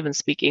people don't even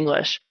speak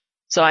English.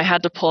 So I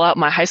had to pull out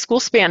my high school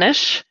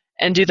Spanish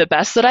and do the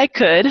best that I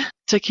could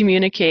to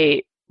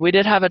communicate. We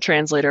did have a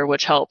translator,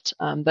 which helped,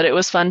 but it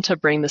was fun to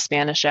bring the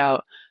Spanish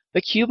out.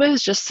 But Cuba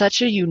is just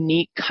such a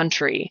unique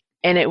country,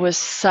 and it was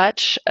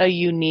such a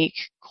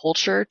unique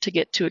culture to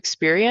get to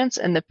experience,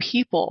 and the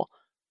people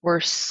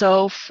were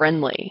so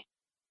friendly.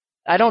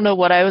 I don't know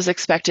what I was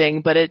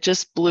expecting, but it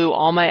just blew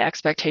all my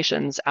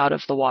expectations out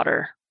of the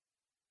water.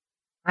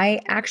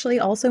 I actually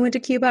also went to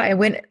Cuba. I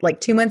went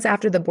like 2 months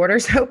after the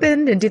borders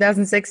opened in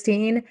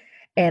 2016,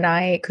 and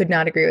I could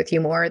not agree with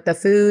you more. The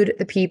food,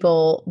 the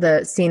people,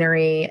 the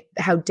scenery,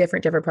 how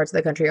different parts of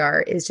the country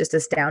are is just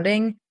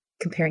astounding.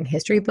 Comparing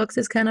history books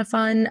is kind of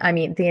fun. I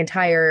mean, the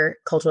entire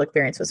cultural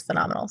experience was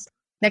phenomenal.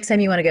 Next time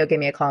you want to go, give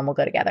me a call and we'll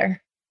go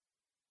together.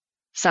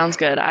 Sounds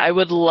good. I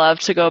would love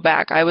to go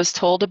back. I was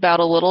told about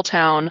a little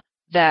town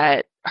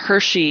that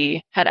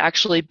Hershey had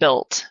actually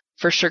built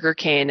for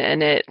sugarcane,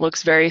 and it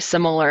looks very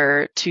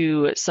similar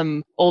to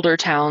some older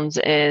towns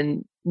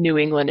in New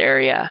England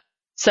area.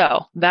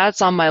 So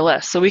that's on my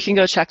list. So we can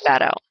go check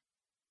that out.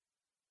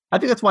 I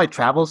think that's why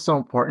travel is so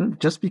important,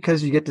 just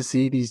because you get to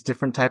see these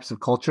different types of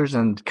cultures,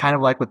 and kind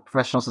of like with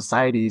professional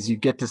societies, you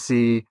get to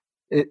see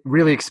it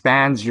really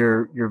expands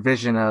your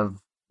vision of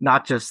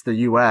not just the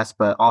US,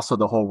 but also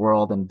the whole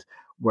world and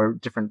where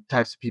different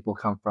types of people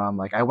come from.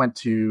 Like I went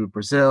to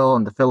Brazil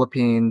and the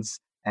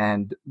Philippines,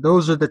 and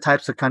those are the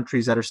types of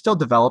countries that are still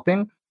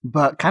developing,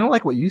 but kind of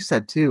like what you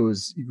said too,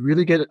 is you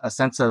really get a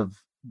sense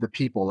of the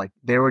people. Like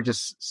they were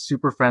just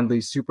super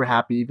friendly, super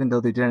happy, even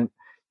though they didn't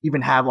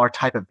even have our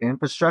type of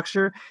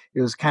infrastructure.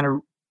 It was kind of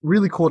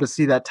really cool to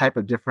see that type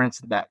of difference,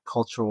 that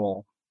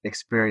cultural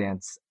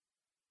experience.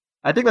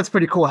 I think that's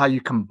pretty cool how you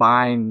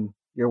combine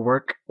your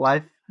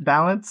work-life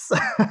balance.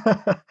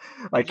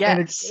 Like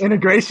Yes.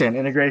 integration.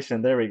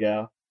 There we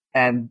go.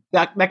 And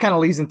that kind of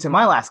leads into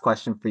my last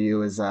question for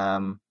you is,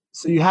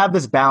 so you have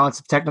this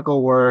balance of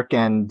technical work,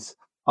 and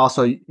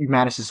also you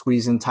manage to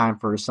squeeze in time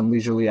for some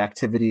leisurely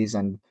activities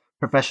and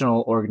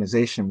professional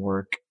organization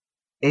work.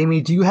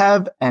 Amy, do you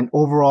have an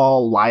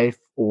overall life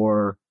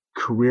or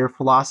career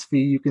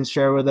philosophy you can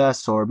share with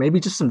us, or maybe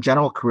just some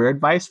general career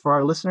advice for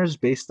our listeners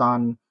based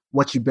on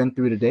what you've been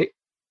through to date?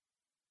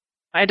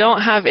 I don't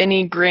have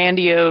any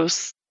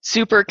grandiose,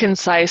 super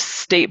concise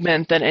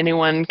statement that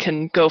anyone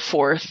can go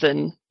forth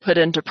and put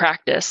into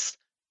practice.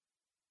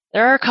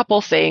 There are a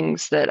couple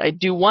things that I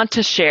do want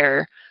to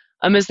share,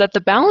 is that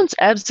the balance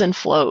ebbs and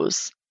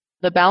flows.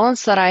 The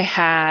balance that I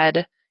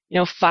had,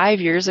 5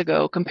 years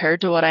ago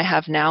compared to what I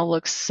have now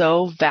looks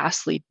so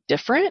vastly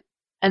different,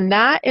 and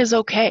that is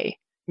okay.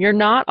 You're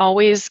not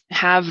always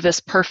have this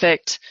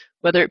perfect,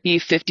 whether it be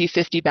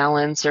 50-50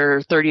 balance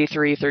or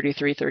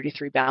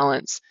 33-33-33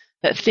 balance,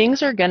 that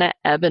things are going to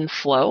ebb and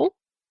flow,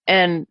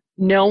 and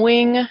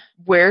knowing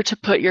where to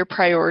put your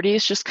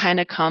priorities just kind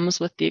of comes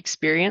with the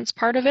experience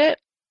part of it.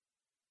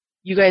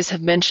 You guys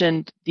have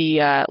mentioned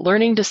the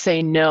learning to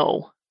say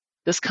no.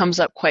 This comes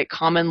up quite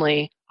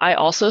commonly. I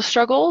also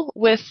struggle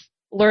with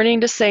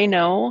learning to say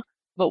no,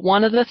 but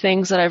one of the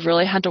things that I've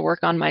really had to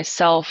work on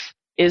myself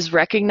is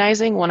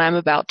recognizing when I'm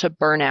about to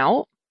burn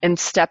out and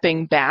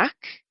stepping back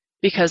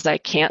because I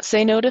can't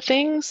say no to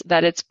things,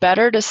 that it's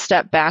better to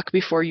step back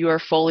before you are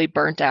fully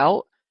burnt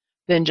out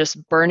than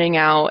just burning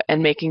out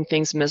and making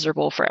things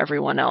miserable for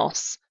everyone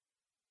else.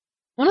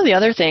 One of the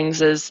other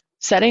things is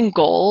Setting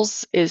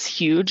goals is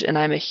huge, and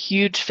I'm a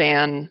huge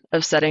fan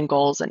of setting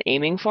goals and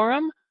aiming for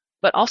them,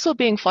 but also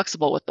being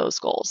flexible with those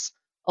goals.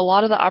 A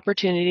lot of the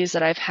opportunities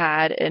that I've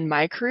had in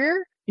my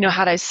career,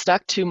 had I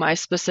stuck to my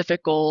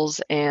specific goals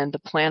and the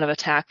plan of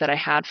attack that I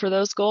had for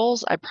those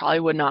goals, I probably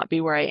would not be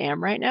where I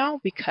am right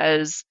now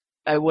because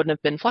I wouldn't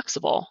have been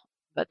flexible.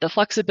 But the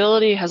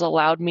flexibility has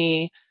allowed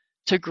me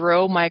to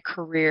grow my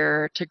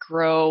career, to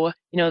grow,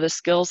 the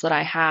skills that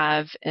I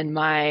have in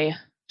my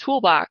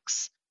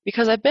toolbox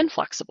because I've been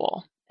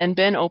flexible and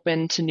been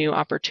open to new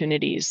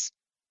opportunities.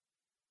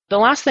 The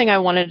last thing I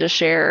wanted to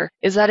share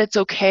is that it's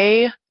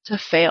okay to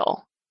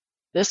fail.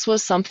 This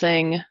was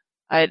something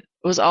I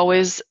was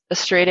always a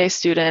straight A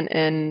student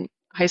in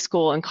high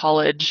school and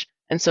college,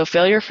 and so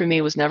failure for me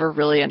was never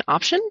really an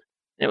option.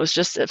 It was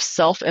just a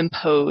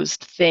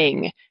self-imposed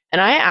thing. And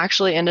I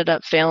actually ended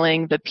up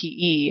failing the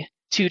PE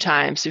 2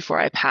 times before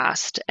I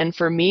passed. And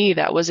for me,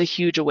 that was a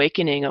huge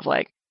awakening of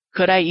like,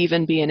 could I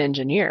even be an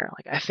engineer?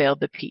 Like I failed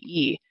the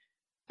PE.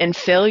 And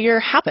failure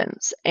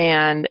happens,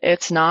 and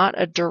it's not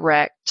a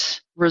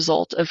direct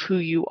result of who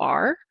you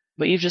are,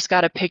 but you've just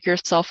got to pick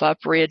yourself up,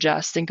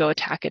 readjust, and go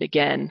attack it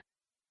again.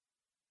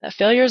 That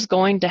failure is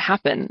going to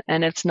happen,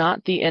 and it's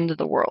not the end of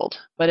the world,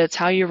 but it's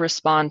how you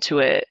respond to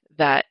it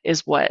that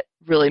is what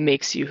really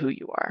makes you who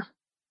you are.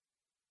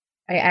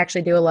 I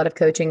actually do a lot of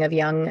coaching of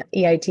young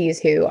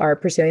EITs who are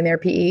pursuing their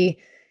PE.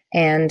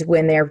 And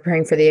when they're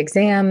preparing for the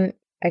exam,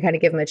 I kind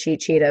of give them a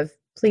cheat sheet of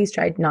please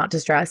try not to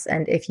stress.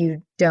 And if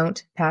you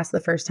don't pass the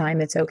first time,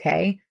 it's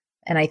okay.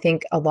 And I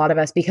think a lot of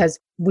us, because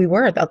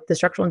the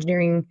structural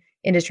engineering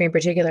industry in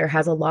particular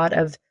has a lot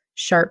of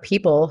sharp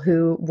people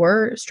who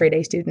were straight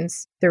A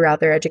students throughout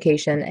their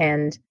education.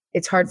 And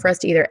it's hard for us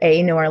to either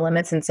A, know our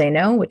limits and say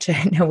no, which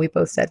I know we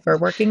both said we're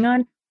working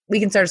on. We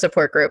can start a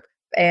support group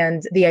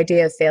and the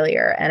idea of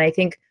failure. And I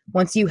think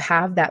once you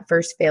have that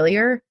first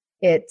failure,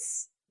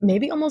 it's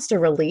maybe almost a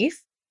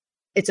relief.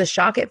 It's a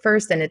shock at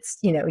first, and it's,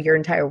 your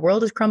entire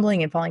world is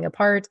crumbling and falling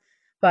apart.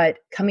 But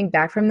coming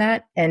back from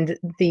that and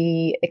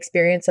the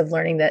experience of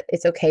learning that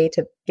it's okay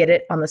to get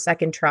it on the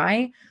second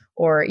try,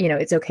 or,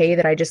 it's okay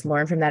that I just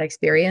learned from that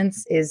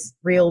experience is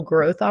real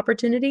growth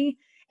opportunity.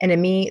 And to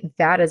me,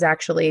 that is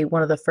actually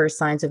one of the first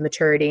signs of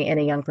maturity in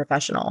a young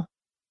professional.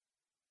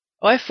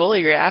 Oh, I fully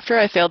agree. After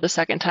I failed the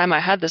second time, I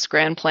had this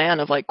grand plan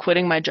of like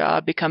quitting my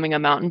job, becoming a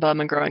mountain bum,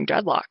 and growing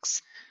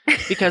dreadlocks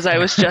because I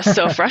was just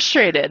so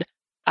frustrated.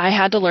 I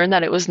had to learn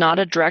that it was not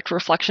a direct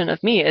reflection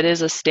of me. It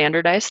is a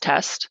standardized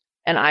test,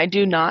 and I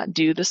do not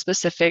do the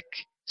specific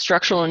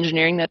structural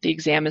engineering that the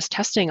exam is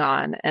testing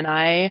on. And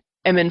I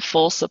am in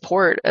full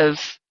support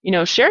of,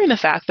 sharing the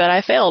fact that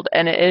I failed,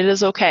 and it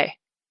is okay.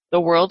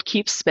 The world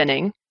keeps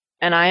spinning,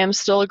 and I am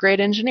still a great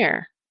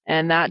engineer,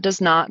 and that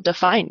does not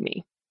define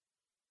me.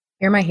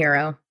 You're my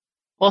hero.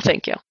 Well,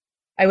 thank you.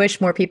 I wish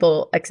more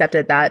people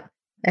accepted that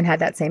and had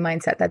that same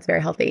mindset. That's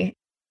very healthy.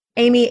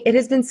 Amy, it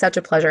has been such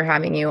a pleasure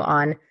having you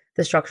on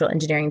the Structural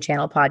Engineering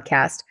Channel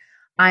podcast.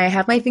 I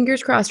have my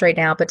fingers crossed right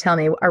now, but tell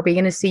me, are we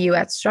going to see you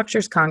at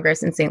Structures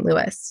Congress in St.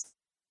 Louis?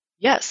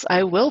 Yes,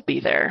 I will be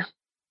there.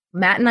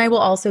 Matt and I will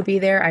also be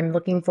there. I'm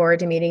looking forward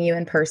to meeting you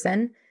in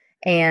person.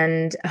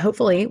 And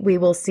hopefully we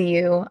will see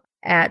you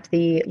at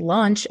the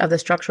launch of the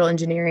Structural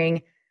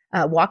Engineering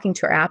walking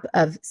tour app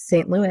of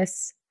St.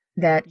 Louis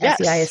that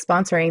SEI is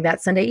sponsoring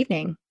that Sunday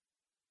evening.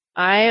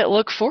 I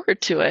look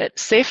forward to it.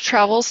 Safe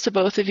travels to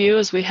both of you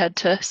as we head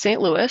to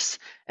St. Louis,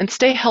 and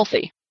stay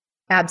healthy.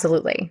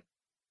 Absolutely.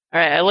 All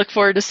right, I look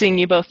forward to seeing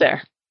you both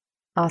there.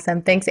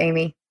 Awesome. Thanks,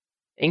 Amy.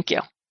 Thank you.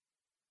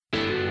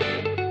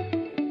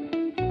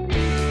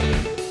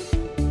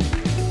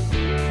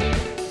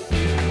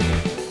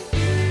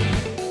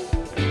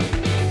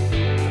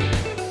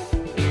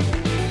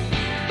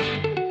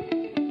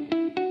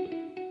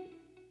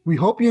 We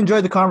hope you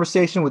enjoyed the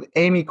conversation with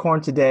Amy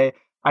Korn today.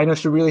 I know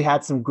she really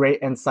had some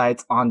great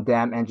insights on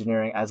dam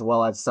engineering, as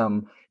well as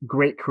some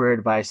great career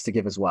advice to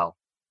give as well.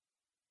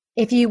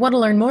 If you want to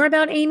learn more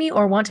about Amy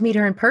or want to meet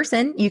her in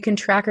person, you can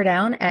track her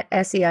down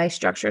at SEI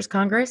Structures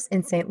Congress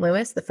in St.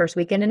 Louis the first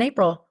weekend in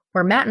April,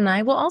 where Matt and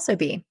I will also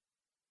be.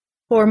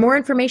 For more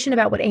information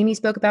about what Amy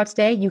spoke about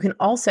today, you can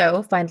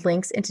also find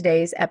links in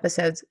today's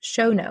episode's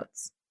show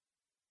notes.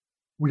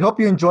 We hope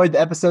you enjoyed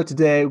the episode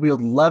today. We would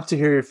love to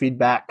hear your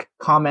feedback,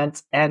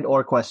 comments, and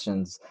or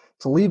questions.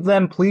 To leave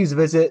them, please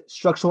visit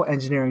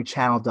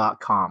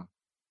structuralengineeringchannel.com.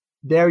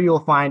 There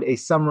you'll find a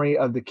summary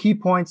of the key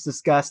points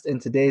discussed in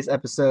today's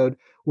episode,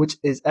 which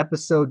is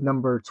episode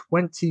number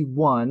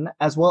 21,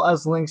 as well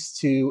as links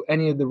to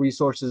any of the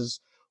resources,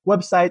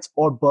 websites,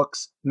 or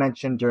books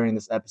mentioned during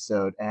this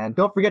episode. And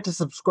don't forget to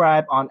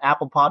subscribe on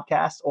Apple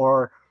Podcasts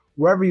or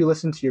wherever you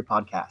listen to your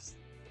podcast.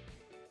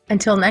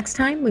 Until next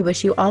time, we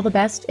wish you all the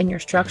best in your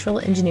structural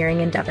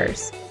engineering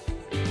endeavors.